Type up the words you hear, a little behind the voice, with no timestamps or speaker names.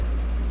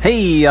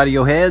Hey,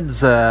 audio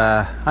heads,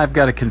 I've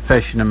got a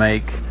confession to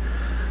make.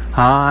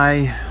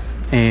 I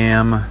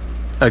am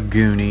a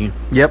Goonie.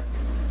 Yep,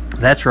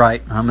 that's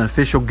right. I'm an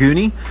official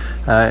Goonie.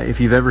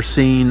 If you've ever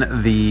seen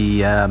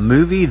the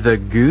movie The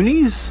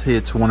Goonies,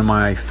 it's one of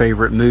my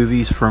favorite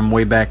movies from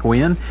way back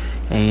when.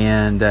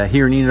 And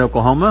here in Enid,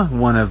 Oklahoma,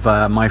 one of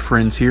my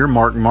friends here,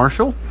 Mark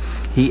Marshall,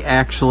 he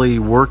actually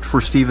worked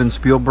for Steven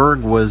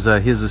Spielberg, was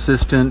his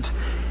assistant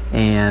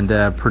and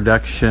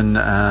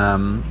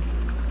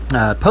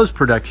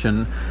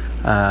post-production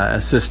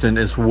assistant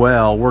as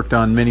well. Worked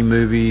on many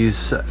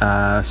movies,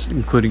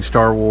 including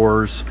Star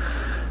Wars,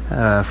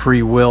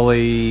 Free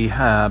Willy,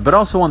 but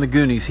also on The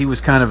Goonies. He was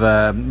kind of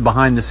a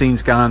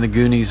behind-the-scenes guy on The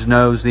Goonies,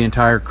 knows the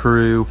entire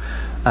crew,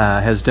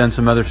 has done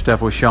some other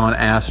stuff with Sean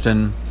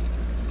Astin,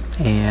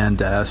 and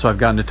so I've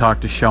gotten to talk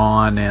to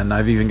Sean, and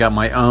I've even got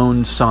my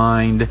own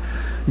signed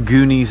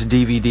Goonies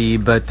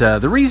DVD. But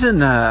the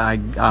reason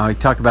I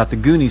talk about The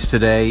Goonies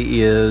today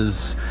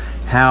is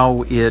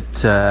how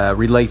it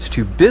relates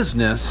to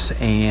business.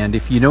 And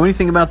if you know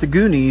anything about the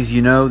Goonies,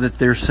 you know that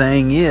their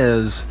saying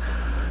is,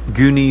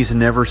 Goonies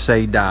never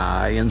say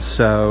die. And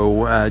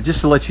so just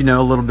to let you know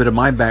a little bit of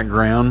my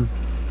background,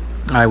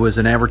 I was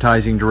an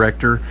advertising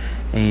director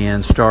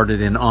and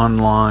started an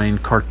online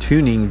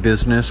cartooning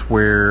business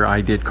where I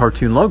did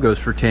cartoon logos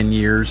for 10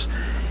 years,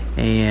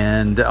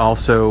 and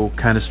also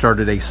kind of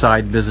started a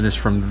side business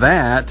from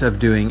that of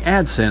doing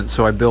AdSense.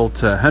 So I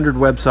built 100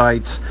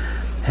 websites,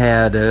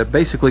 had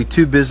basically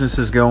two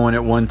businesses going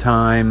at one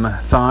time,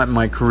 thought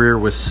my career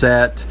was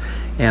set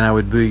and I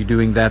would be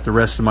doing that the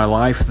rest of my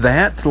life.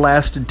 That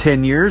lasted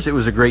 10 years. It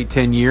was a great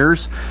 10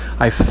 years.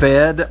 I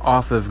fed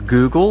off of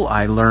Google.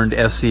 I learned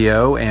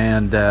SEO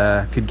and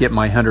could get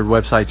my 100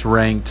 websites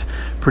ranked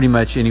pretty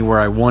much anywhere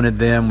I wanted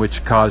them,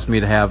 which caused me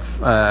to have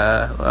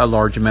a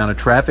large amount of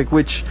traffic,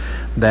 which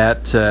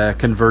that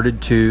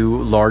converted to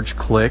large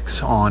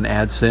clicks on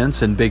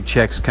AdSense and big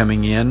checks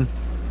coming in.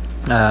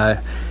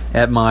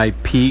 At my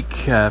peak,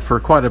 for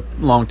quite a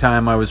long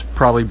time, I was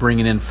probably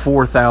bringing in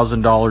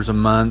 $4,000 a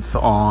month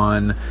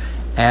on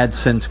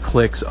AdSense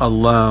clicks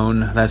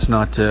alone. That's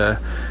not that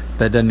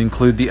doesn't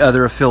include the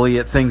other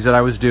affiliate things that I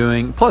was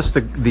doing, plus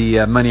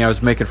the money I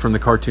was making from the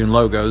cartoon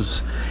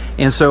logos.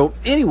 And so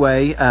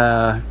anyway,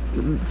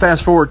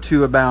 fast forward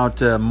to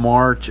about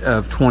March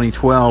of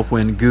 2012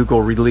 when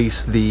Google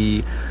released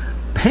the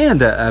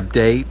Panda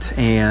update,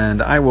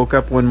 and I woke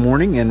up one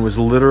morning and was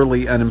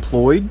literally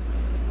unemployed.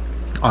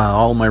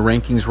 All of my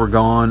rankings were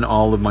gone,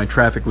 all of my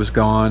traffic was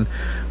gone,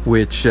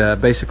 which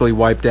basically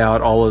wiped out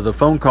all of the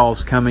phone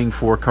calls coming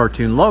for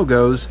cartoon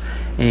logos,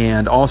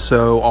 and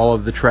also all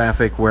of the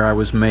traffic where I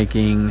was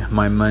making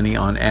my money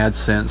on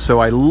AdSense. So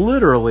I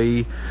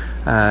literally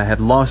had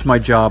lost my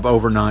job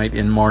overnight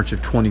in March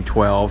of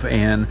 2012,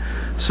 and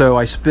so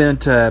I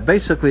spent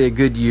basically a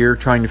good year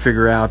trying to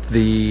figure out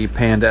the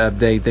Panda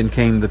update. Then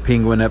came the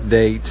Penguin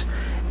update,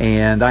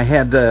 and I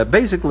had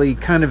basically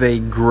kind of a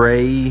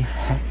gray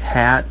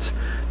hat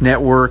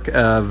network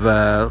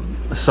of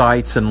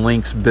sites and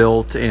links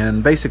built,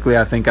 and basically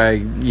I think I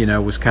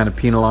was kind of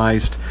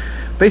penalized.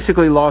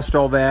 Basically lost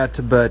all that,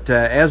 but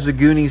as the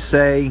Goonies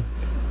say,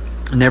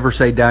 never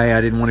say die. I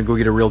didn't want to go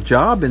get a real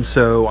job, and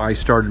so I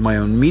started my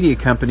own media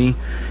company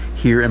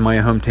here in my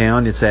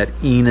hometown. It's at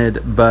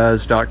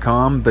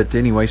enidbuzz.com. But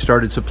anyway,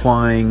 started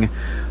supplying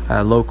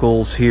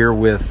locals here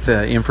with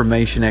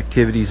information,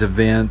 activities,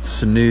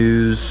 events,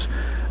 news,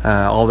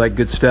 all that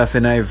good stuff,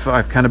 and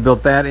I've kind of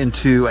built that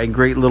into a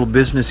great little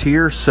business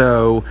here.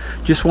 So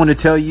just want to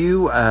tell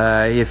you,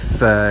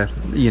 if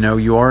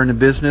you are in a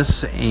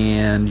business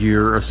and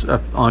you're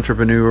an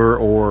entrepreneur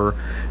or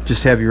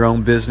just have your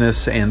own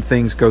business and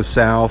things go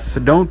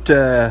south, don't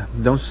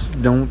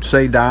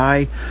say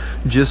die.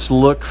 Just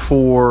look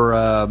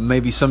for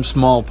maybe some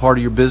small part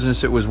of your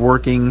business that was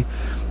working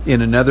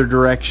in another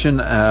direction.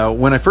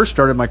 When I first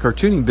started my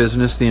cartooning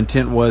business, the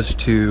intent was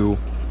to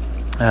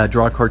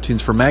draw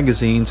cartoons for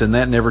magazines, and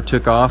that never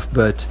took off,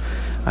 but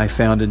I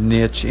found a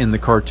niche in the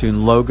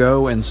cartoon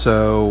logo, and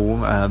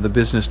so the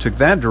business took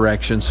that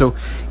direction. So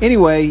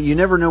anyway, you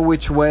never know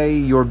which way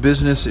your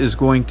business is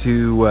going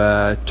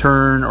to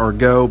turn or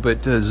go,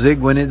 but zig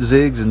when it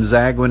zigs and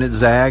zag when it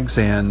zags.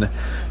 And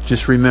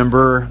just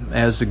remember,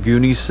 as the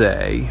Goonies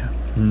say,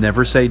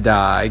 never say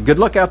die. Good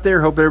luck out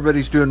there. Hope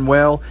everybody's doing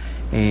well,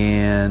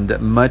 and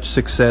much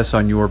success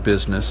on your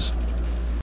business.